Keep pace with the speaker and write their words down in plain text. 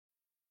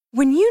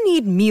When you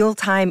need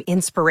mealtime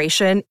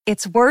inspiration,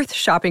 it's worth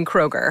shopping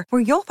Kroger,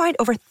 where you'll find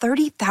over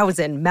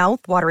 30,000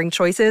 mouth-watering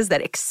choices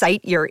that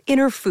excite your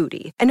inner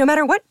foodie. And no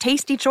matter what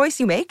tasty choice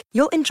you make,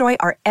 you'll enjoy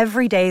our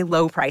everyday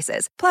low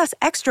prices, plus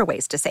extra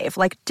ways to save,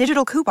 like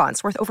digital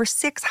coupons worth over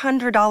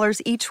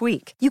 $600 each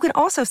week. You can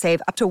also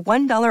save up to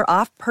 $1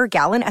 off per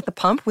gallon at the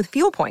pump with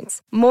fuel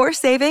points. More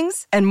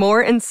savings and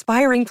more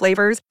inspiring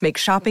flavors make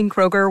shopping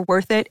Kroger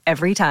worth it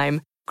every time.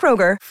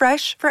 Kroger,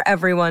 fresh for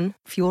everyone.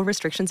 Fuel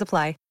restrictions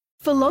apply.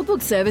 For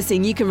logbook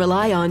servicing you can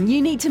rely on,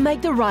 you need to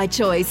make the right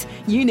choice.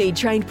 You need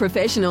trained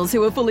professionals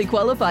who are fully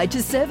qualified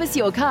to service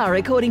your car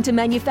according to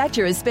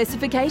manufacturer's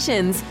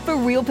specifications. For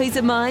real peace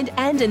of mind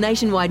and a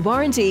nationwide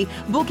warranty,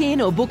 book in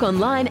or book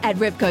online at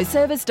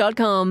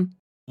repcoservice.com.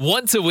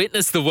 Want to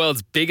witness the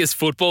world's biggest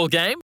football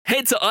game?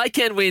 Head to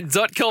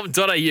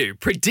iCanWin.com.au,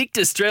 predict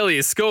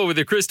Australia's score with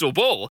a crystal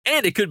ball,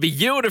 and it could be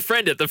you and a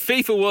friend at the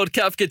FIFA World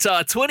Cup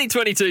Qatar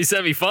 2022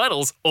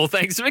 semi-finals, all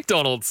thanks to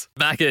McDonald's.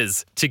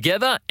 Maccas,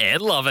 together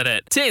and loving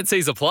it.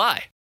 TNCs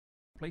apply.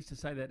 Pleased to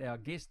say that our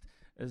guest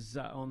is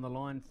on the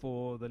line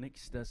for the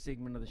next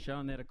segment of the show,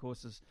 and that, of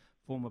course, is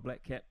former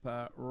Black Cap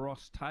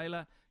Ross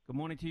Taylor. Good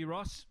morning to you,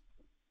 Ross.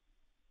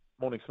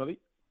 Morning, Smithy.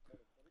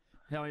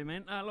 How are you,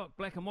 man? Look,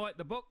 Black and White,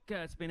 the book,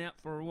 it's been out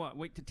for, a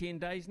week to 10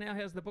 days now.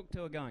 How's the book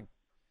tour going?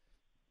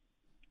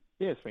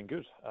 Yeah, it's been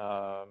good.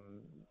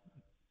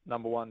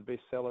 Number one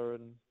bestseller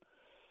in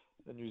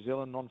New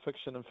Zealand,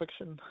 non-fiction and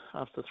fiction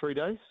after 3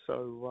 days.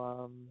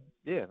 So,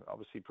 yeah,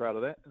 obviously proud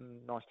of that,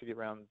 and nice to get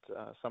around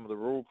some of the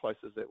rural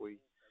places that we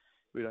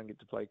don't get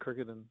to play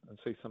cricket and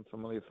see some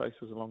familiar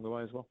faces along the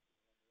way as well.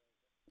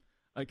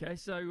 Okay,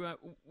 so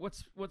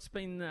what's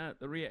been the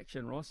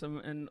reaction, Ross?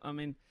 And I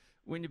mean,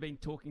 when you've been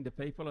talking to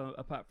people,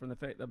 apart from the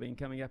fact they've been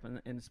coming up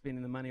and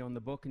spending the money on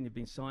the book and you've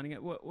been signing it,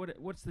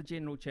 what's the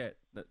general chat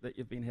that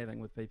you've been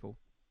having with people?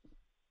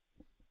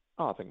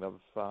 Oh, I think they've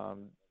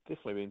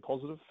definitely been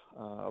positive.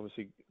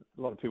 Obviously,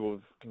 a lot of people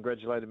have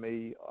congratulated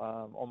me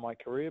on my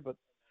career, but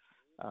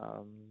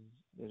a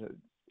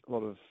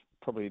lot of,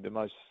 probably the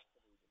most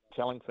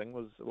telling thing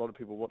was a lot of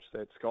people watched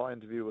that Sky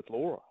interview with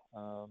Laura.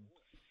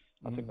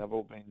 I think they've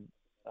all been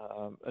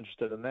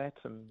interested in that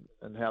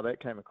and how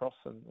that came across,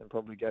 and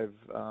probably gave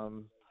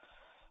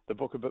the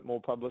book a bit more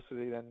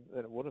publicity than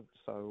it would have.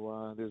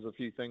 So there's a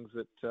few things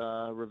that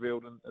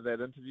revealed in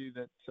that interview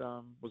that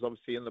was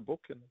obviously in the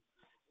book and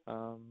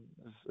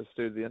has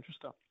stirred the interest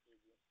up.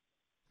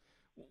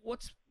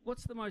 What's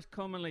the most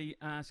commonly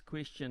asked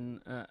question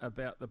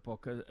about the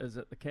book? Is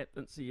it the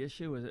captaincy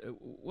issue?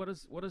 What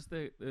is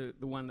the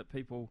one that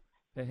people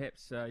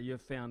perhaps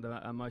you've found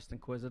are most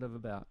inquisitive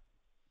about?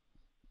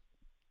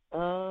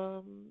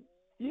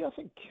 Yeah,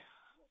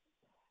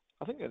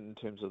 I think in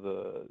terms of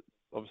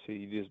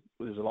obviously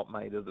there's a lot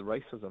made of the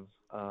racism,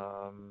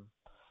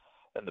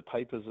 and the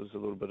papers is a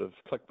little bit of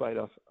clickbait.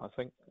 I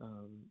think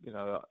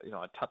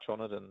I touch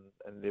on it,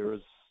 and there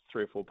is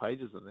 3 or 4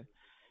 pages in there.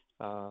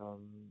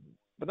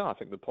 But no, I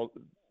think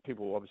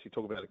people obviously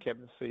talk about the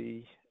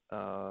captaincy,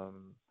 a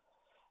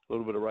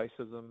little bit of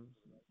racism,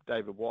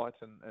 David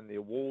White and the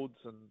awards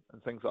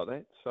and things like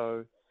that.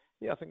 So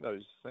yeah, I think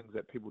those things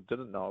that people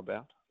didn't know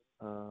about.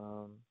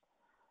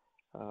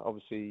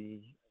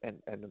 Obviously,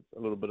 and a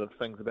little bit of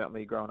things about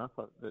me growing up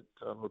that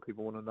a lot of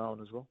people want to know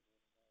as well.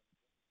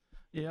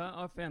 Yeah,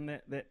 I found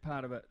that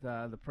part of it,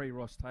 the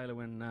pre-Ross Taylor,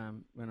 when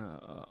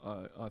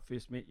I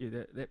first met you,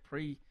 that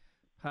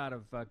part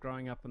of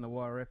growing up in the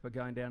Wairarapa,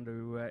 going down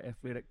to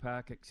Athletic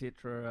Park,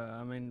 etc.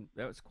 I mean,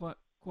 that was quite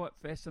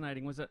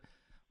fascinating. Was it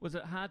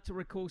hard to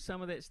recall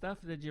some of that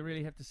stuff? Did you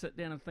really have to sit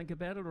down and think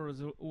about it, or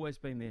has it always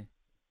been there?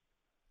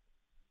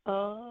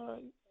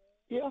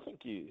 Yeah,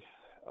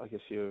 I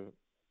guess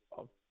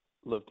I've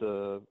lived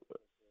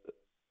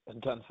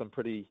and done some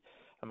pretty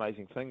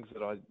amazing things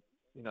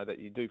that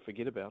you do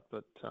forget about.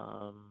 But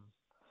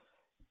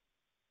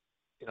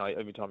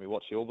every time you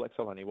watch the All Blacks,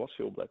 I've only watched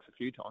the All Blacks a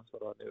few times,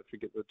 but I never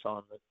forget the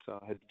time that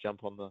I had to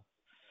jump on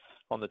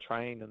the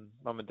train, and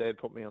Mum and Dad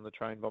put me on the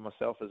train by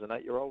myself as an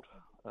 8-year-old,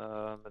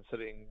 and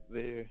sitting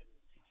there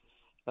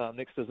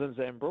next to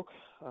Zinzan Brook.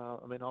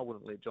 I mean, I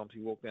wouldn't let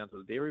Jonty walk down to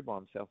the dairy by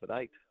himself at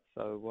 8.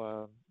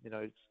 So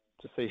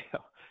to see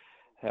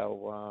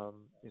how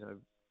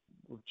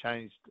we've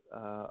changed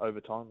over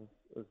time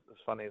is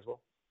funny as well.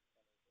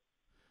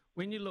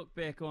 When you look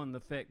back on the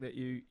fact that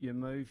you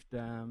moved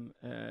in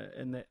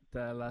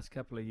that last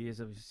couple of years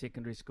of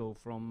secondary school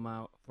from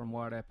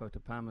Wairarapa to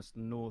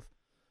Palmerston North,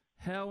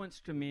 how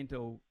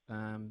instrumental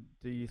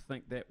do you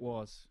think that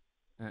was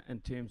in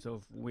terms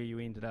of where you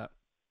ended up?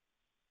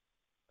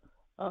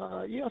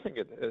 Yeah, I think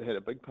it had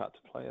a big part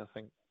to play. I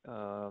think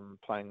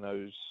playing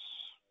those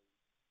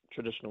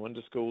traditional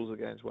inter-schools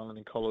against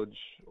Wellington College,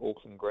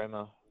 Auckland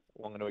Grammar,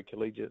 Wanganui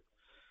Collegiate,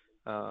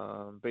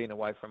 being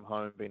away from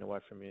home, being away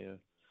from your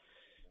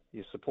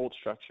support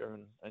structure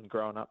and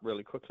growing up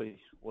really quickly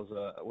was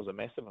a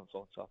massive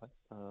influence, I think.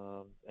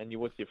 And you're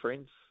with your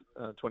friends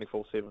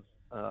 24/7.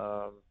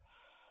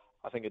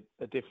 I think it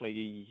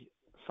definitely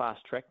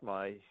fast-tracked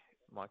my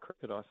my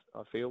cricket. I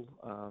feel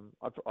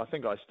I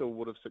think I still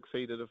would have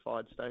succeeded if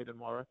I'd stayed in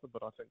Wairarapa,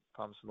 but I think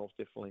Palmerston North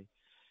definitely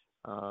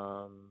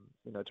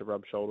to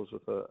rub shoulders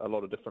with a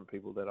lot of different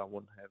people that I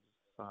wouldn't have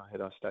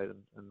had I stayed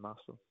in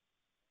Marsden.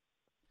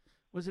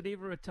 Was it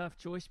ever a tough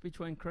choice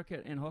between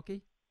cricket and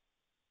hockey?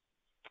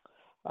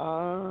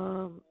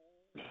 No,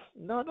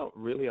 not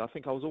really. I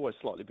think I was always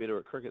slightly better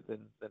at cricket than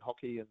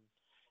hockey, and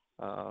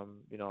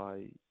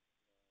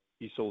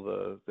you saw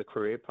the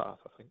career path.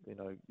 I think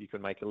you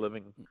can make a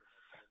living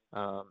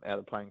out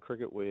of playing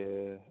cricket,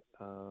 where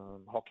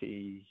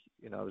hockey,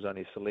 was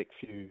only a select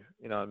few.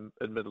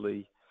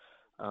 Admittedly,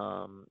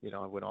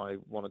 when I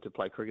wanted to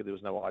play cricket, there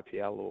was no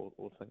IPL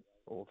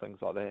or things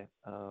like that.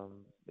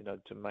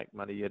 To make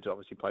money, you had to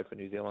obviously play for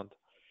New Zealand,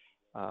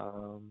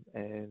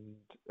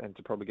 and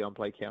to probably go and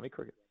play county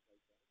cricket.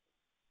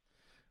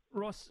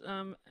 Ross,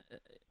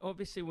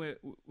 obviously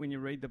when you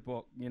read the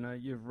book,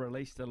 you've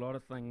released a lot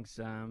of things,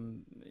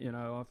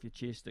 off your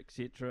chest,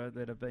 etc.,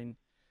 that have been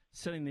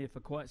sitting there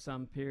for quite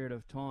some period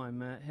of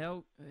time.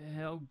 How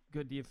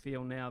good do you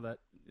feel now that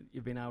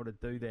you've been able to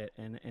do that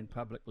and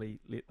publicly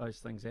let those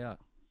things out?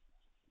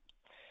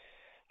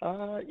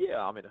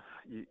 Yeah, I mean,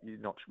 you're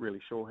not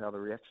really sure how the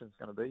reaction's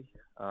going to be.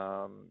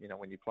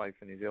 When you play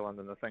for New Zealand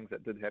and the things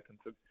that did happen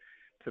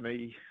to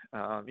me,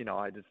 I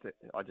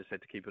just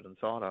had to keep it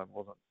inside. I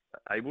wasn't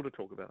able to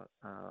talk about it.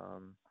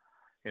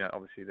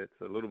 Obviously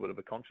that's a little bit of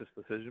a conscious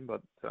decision,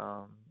 but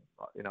I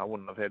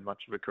wouldn't have had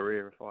much of a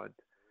career if I'd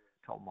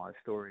told my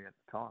story at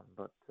the time.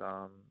 But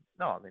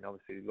no, I mean,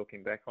 obviously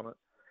looking back on it,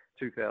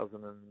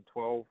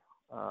 2012,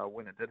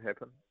 when it did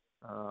happen,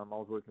 I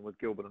was working with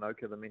Gilbert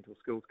Anoka, the mental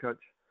skills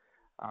coach,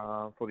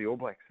 for the All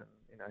Blacks, and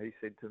he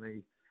said to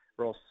me,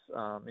 Ross,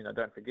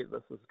 don't forget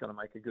this is going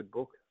to make a good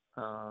book.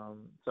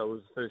 So it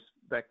was first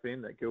back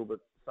then that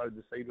Gilbert sowed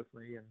the seed with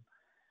me,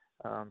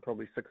 and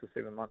probably 6 or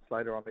 7 months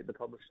later, I met the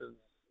publishers.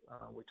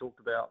 We talked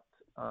about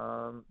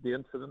the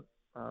incident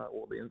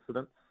or the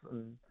incidents,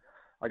 and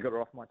I got it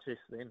off my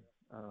chest then.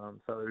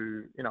 So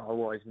I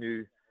always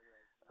knew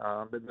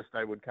that this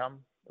day would come.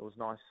 It was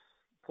nice.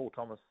 Paul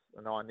Thomas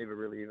and I never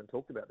really even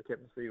talked about the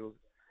captaincy.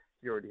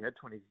 He already had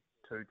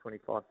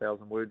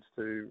 25,000 words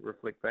to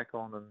reflect back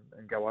on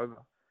and go over.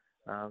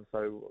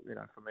 So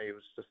for me, it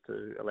was just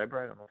to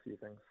elaborate on a few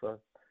things. So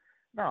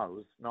no, it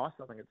was nice.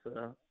 I think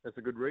it's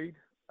a good read.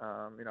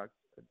 It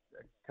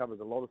covers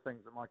a lot of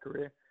things in my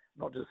career,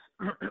 not just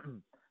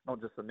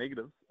the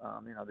negatives.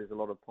 There's a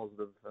lot of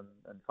positive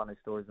and funny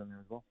stories in there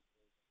as well.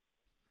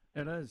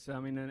 It is. I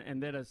mean,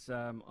 and that is,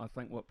 I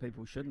think, what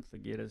people shouldn't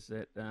forget is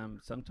that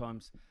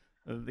sometimes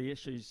the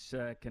issues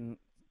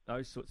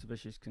those sorts of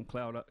issues can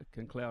cloud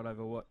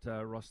over what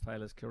Ross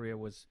Taylor's career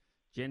was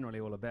generally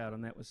all about,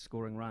 and that was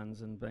scoring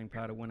runs and being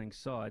part of winning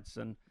sides.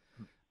 And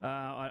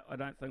I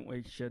don't think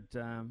we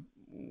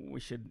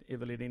should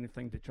ever let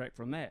anything detract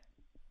from that.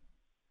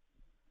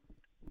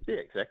 Yeah,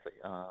 exactly.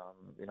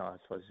 I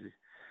suppose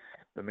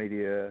the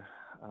media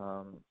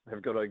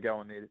have got to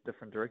go in their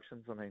different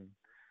directions. I mean,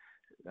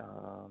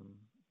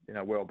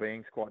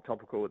 well-being's quite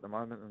topical at the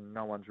moment, and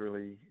no one's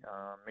really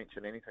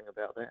mentioned anything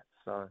about that.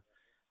 So,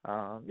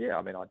 yeah,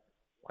 I mean, I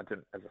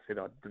didn't, as I said,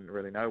 I didn't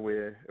really know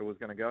where it was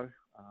going to go.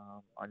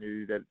 I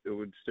knew that it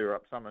would stir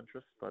up some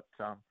interest, but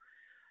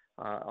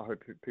I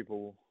hope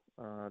people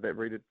that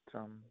read it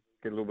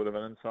get a little bit of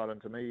an insight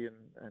into me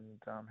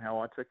and how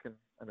I tick,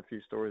 and a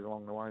few stories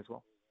along the way as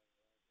well.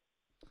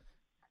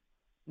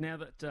 Now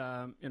that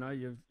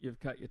you've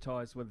cut your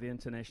ties with the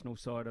international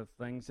side of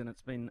things, and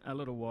it's been a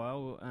little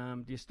while,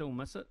 do you still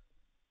miss it?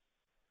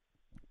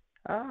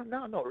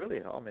 No, not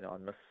really. I mean, I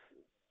miss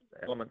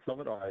elements of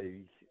it.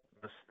 I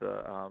missed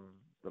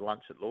the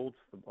lunch at Lord's.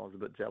 I was a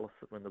bit jealous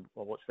when I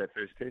watched that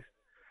first test.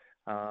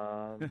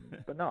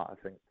 But no, I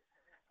think,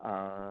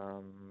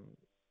 I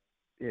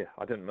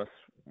didn't miss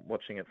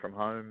watching it from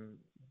home.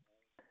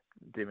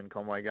 Devon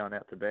Conway going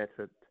out to bat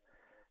at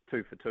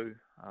 2 for 2.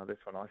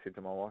 That's when I said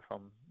to my wife,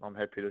 I'm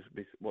happy to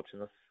be watching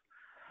this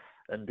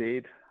in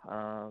bed.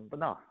 But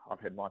no,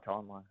 I've had my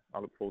time. I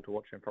look forward to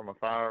watching from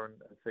afar and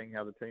seeing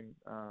how the team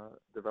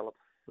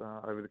develops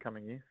over the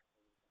coming years.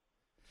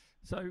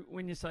 So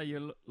when you say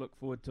you look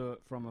forward to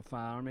it from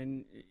afar, I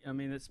mean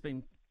it's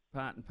been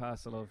part and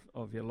parcel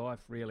of your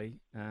life really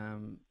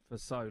for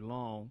so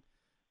long.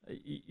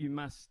 You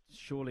must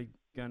surely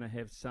going to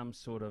have some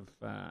sort of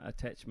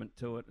attachment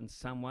to it in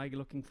some way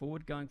going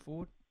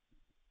forward?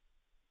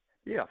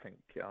 Yeah, I think,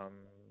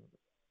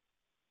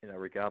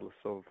 regardless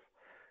of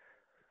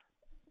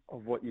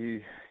what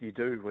you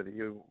do, whether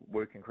you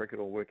work in cricket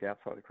or work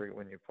outside of cricket,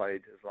 when you've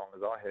played as long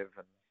as I have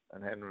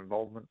and had an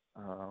involvement,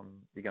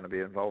 you're going to be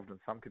involved in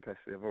some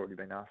capacity. I've already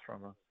been asked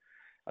from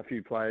a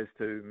few players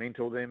to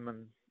mentor them,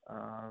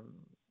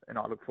 and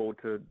I look forward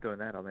to doing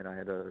that. I mean, I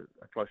had a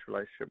close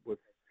relationship with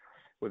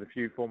a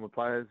few former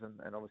players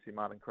and obviously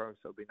Martin Crowe,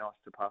 so it'd be nice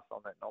to pass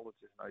on that knowledge.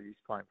 There's no use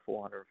playing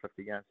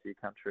 450 games for your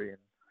country and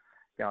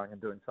going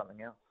and doing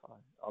something else.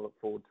 I look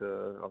forward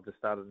to, I've just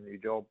started a new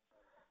job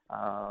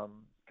a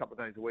couple of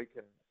days a week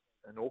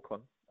in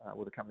Auckland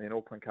with a company in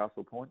Auckland,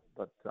 Castle Point,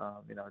 but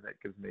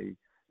that gives me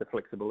the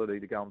flexibility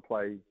to go and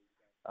play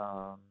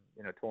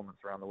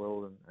tournaments around the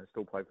world and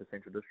still play for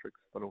Central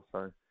Districts, but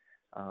also,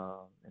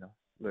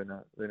 learn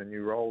a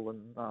new role,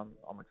 and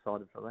I'm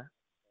excited for that.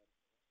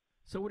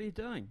 So what are you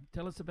doing?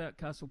 Tell us about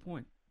Castle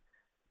Point.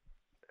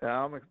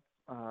 I'm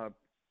a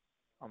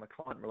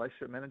client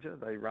relationship manager.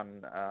 They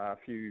run a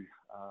few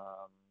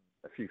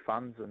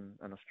funds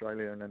in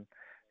Australia and in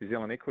New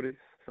Zealand equities.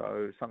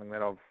 So something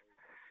that I've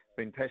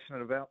been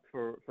passionate about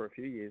for a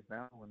few years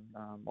now, and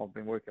I've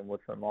been working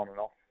with them on and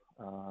off,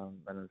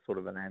 and in sort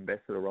of an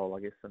ambassador role, I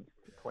guess, since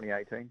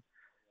 2018.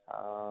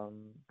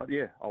 But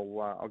yeah,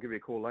 I'll give you a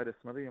call later,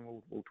 Smithy, and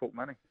we'll talk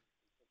money.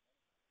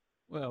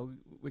 Well,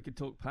 we could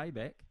talk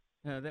payback.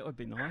 That would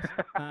be nice.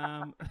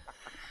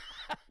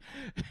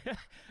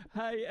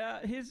 Hey,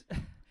 here's.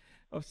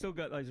 I've still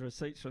got those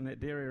receipts from that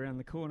dairy around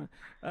the corner.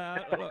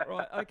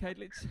 Right, okay.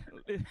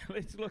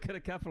 Let's look at a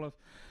couple of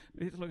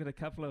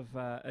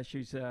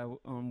issues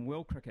on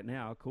world cricket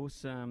now, of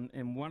course.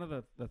 And one of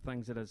the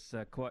things that is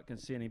quite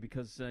concerning,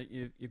 because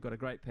you've got a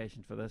great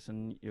passion for this,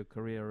 and your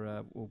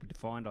career will be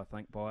defined, I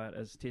think, by it,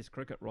 is Test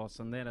cricket, Ross,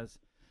 and that is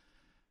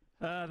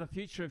the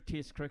future of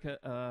Test cricket.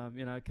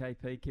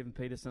 KP, Kevin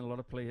Peterson, a lot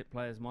of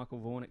players, Michael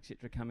Vaughan,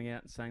 etc., coming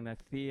out and saying they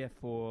fear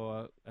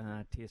for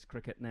Test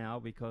cricket now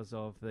because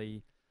of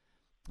the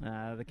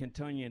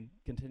continuing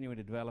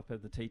to develop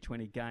of the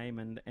T20 game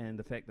and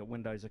the fact that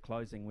windows are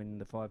closing when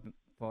the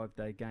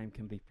five-day game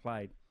can be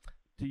played.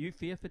 Do you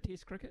fear for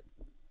Test cricket?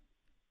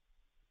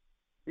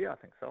 Yeah, I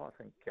think so. I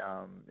think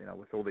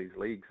with all these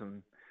leagues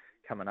and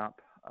coming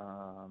up,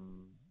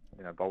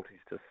 Bolty's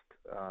just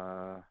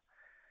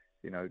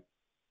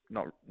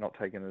not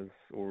taking his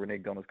or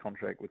reneged on his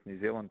contract with New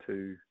Zealand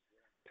to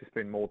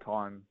spend more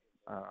time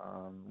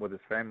with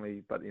his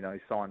family, but he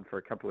signed for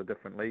a couple of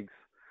different leagues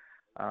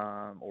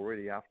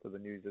already after the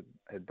news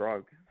had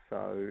broke.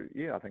 So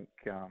yeah, I think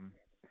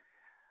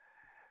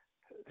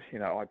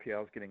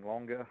IPL is getting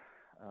longer.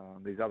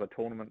 These other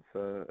tournaments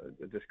are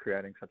just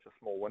creating such a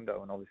small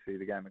window, and obviously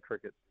the game of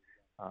cricket.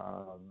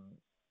 I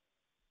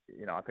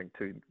think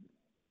too,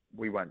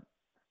 we won't,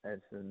 as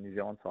the New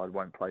Zealand side,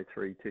 won't play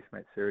 3 Test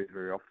match series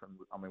very often.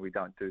 I mean, we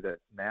don't do that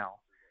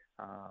now.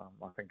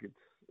 I think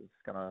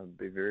it's going to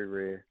be very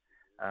rare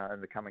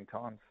in the coming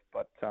times.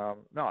 But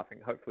no, I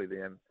think hopefully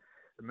the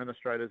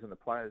administrators and the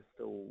players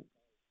still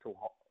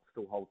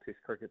hold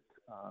Test cricket,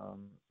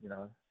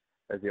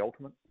 as the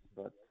ultimate.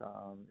 But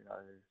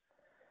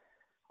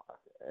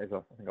as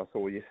I think I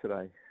saw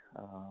yesterday,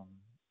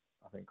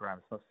 I think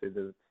Graham Smith said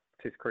that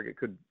Test cricket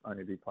could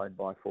only be played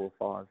by 4 or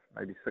 5,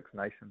 maybe 6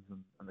 nations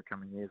in the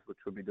coming years, which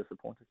would be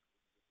disappointing.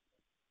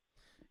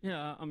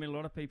 Yeah, I mean, a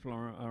lot of people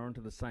are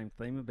onto the same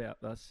theme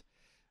about this.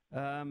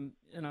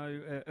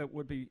 It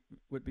would be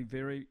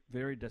very,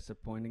 very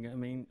disappointing. I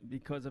mean,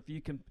 because if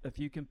you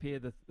compare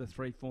the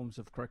 3 forms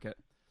of cricket,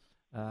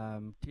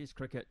 Test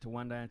cricket to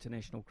one-day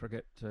international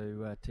cricket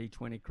to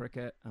T20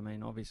 cricket. I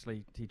mean,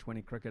 obviously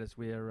T20 cricket is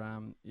where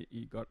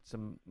you got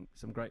some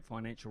great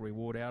financial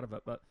reward out of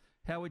it. But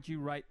how would you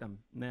rate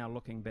them now,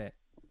 looking back?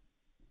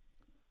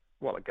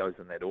 Well, it goes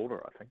in that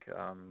order, I think.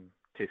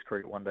 Test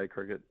cricket, one-day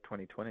cricket,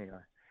 2020.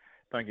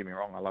 Don't get me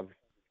wrong, I love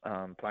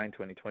playing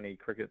 2020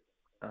 cricket,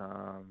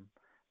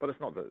 but it's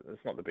not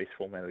the best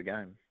format of the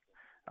game.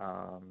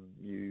 I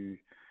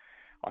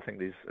think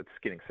it's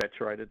getting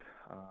saturated,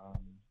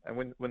 and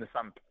when the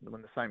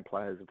same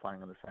players are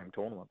playing in the same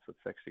tournaments,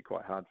 it's actually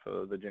quite hard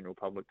for the general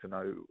public to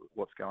know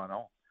what's going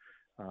on.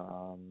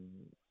 A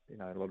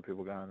lot of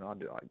people going,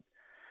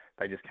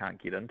 they just can't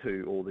get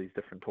into all these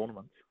different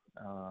tournaments.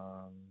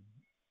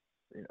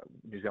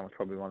 New Zealand's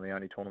probably one of the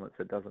only tournaments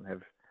that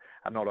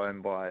are not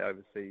owned by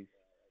overseas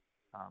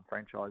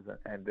franchise,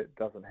 and it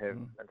doesn't have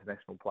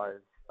international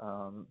players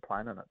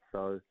playing in it.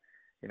 So,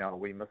 are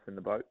we missing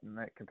the boat in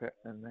that?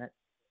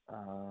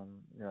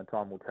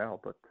 Time will tell.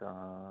 But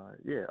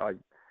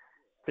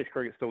Test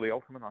cricket's still the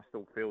ultimate. I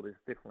still feel there's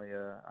definitely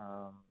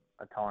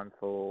a time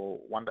for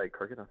one-day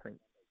cricket. I think,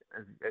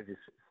 as you're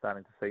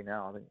starting to see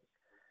now, I think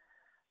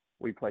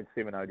we played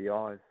 7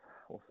 ODIs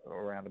or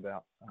around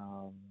about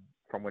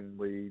from when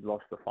we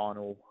lost the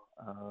final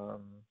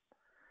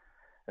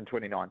in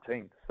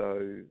 2019.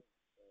 So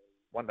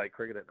one-day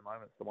cricket at the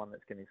moment is the one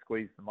that's getting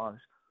squeezed the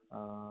most.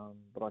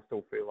 But I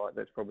still feel like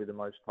that's probably the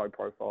most high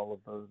profile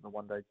of the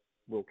one-day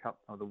World Cup.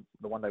 The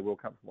one-day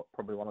World Cup is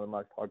probably one of the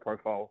most high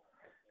profile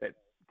that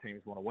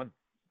teams want to win.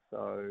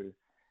 So,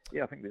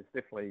 yeah, I think there's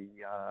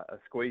definitely a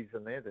squeeze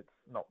in there that's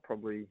not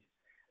probably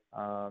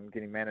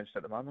getting managed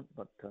at the moment,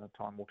 but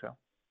time will tell.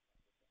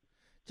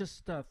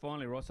 Just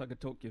finally, Ross, I could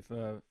talk to you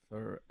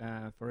for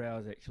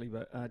hours actually,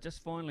 but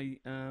just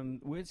finally,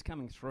 words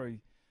coming through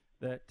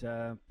that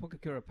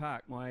Pukekura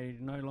Park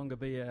might no longer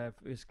be a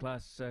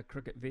first-class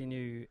cricket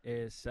venue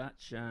as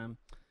such.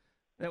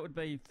 That would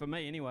be, for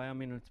me anyway, I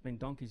mean, it's been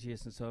donkey's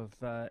years since I've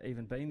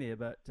even been there,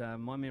 but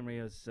my memory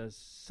is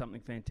something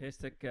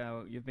fantastic.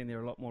 You've been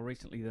there a lot more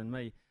recently than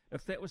me.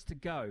 If that was to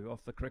go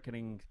off the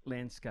cricketing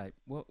landscape,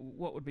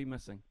 what would be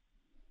missing?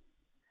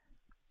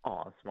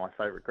 Oh, it's my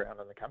favourite ground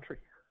in the country.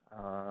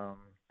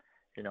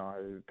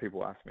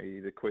 People ask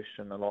me the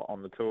question a lot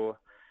on the tour,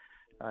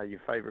 your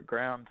favourite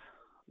ground.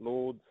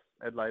 Lords,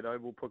 Adelaide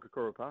Oval,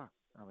 Pukekura Park.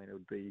 I mean, it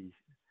would be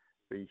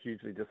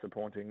hugely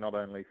disappointing, not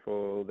only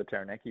for the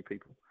Taranaki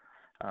people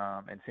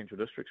and Central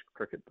District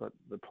cricket, but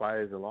the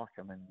players alike.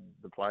 I mean,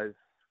 the players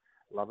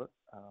love it.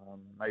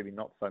 Maybe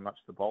not so much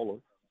the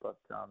bowlers, but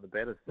the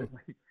batters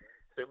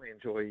certainly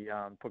enjoy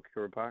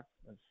Pukekura Park.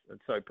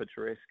 It's so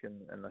picturesque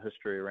and the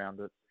history around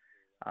it.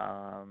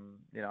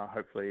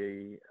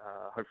 Hopefully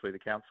the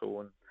council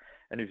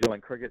and New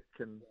Zealand Cricket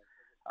can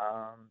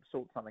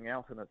sort something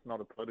out, and it's not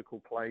a political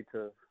play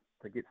to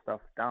get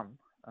stuff done.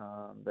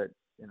 That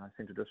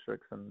Central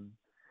Districts and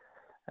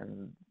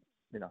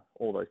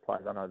all those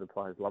players. I know the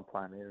players love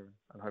playing there,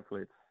 and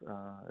hopefully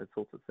it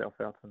sorts itself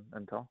out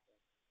in time.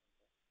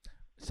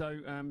 So,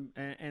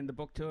 and the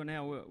book tour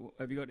now,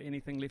 have you got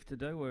anything left to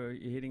do, or are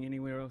you heading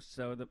anywhere else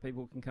so that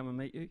people can come and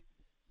meet you?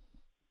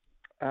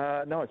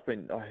 No,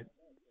 I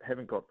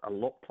haven't got a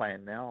lot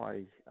planned now.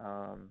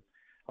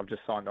 I've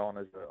just signed on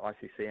as the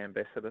ICC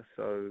ambassador,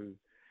 so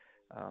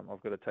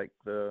I've got to take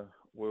the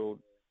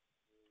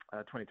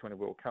 2020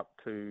 World Cup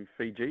to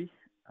Fiji,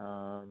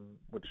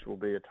 which will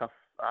be a tough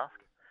ask.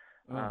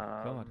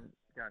 God.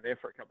 Going there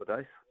for a couple of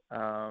days.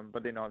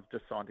 But then I've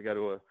just signed to go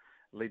to a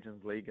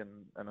Legends League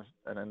in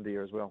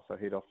India as well, so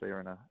head off there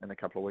in a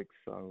couple of weeks.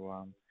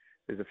 So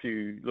there's a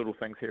few little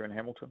things here in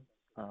Hamilton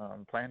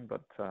planned,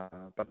 but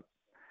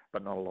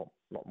not a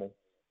lot more.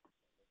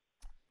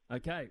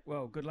 Okay,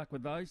 well, good luck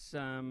with those.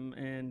 Tough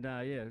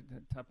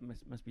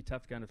must be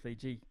tough going to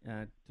Fiji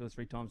 2 or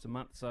 3 times a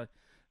month. So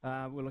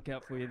we'll look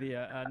out for you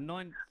there.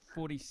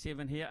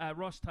 9:47 here.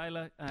 Ross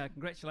Taylor,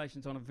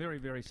 congratulations on a very,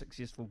 very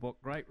successful book.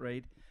 Great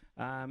read,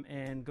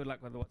 and good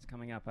luck with what's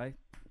coming up, eh?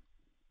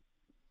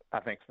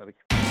 Thanks, Smithy.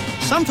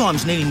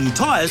 Sometimes needing new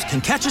tyres can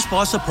catch us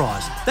by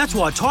surprise. That's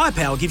why Tyre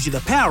Power gives you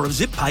the power of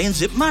Zip Pay and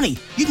Zip Money.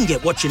 You can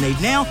get what you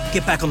need now,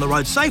 get back on the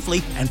road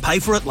safely and pay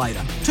for it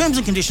later. Terms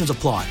and conditions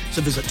apply.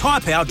 So visit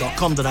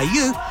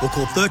tyrepower.com.au or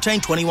call 13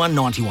 21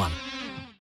 91.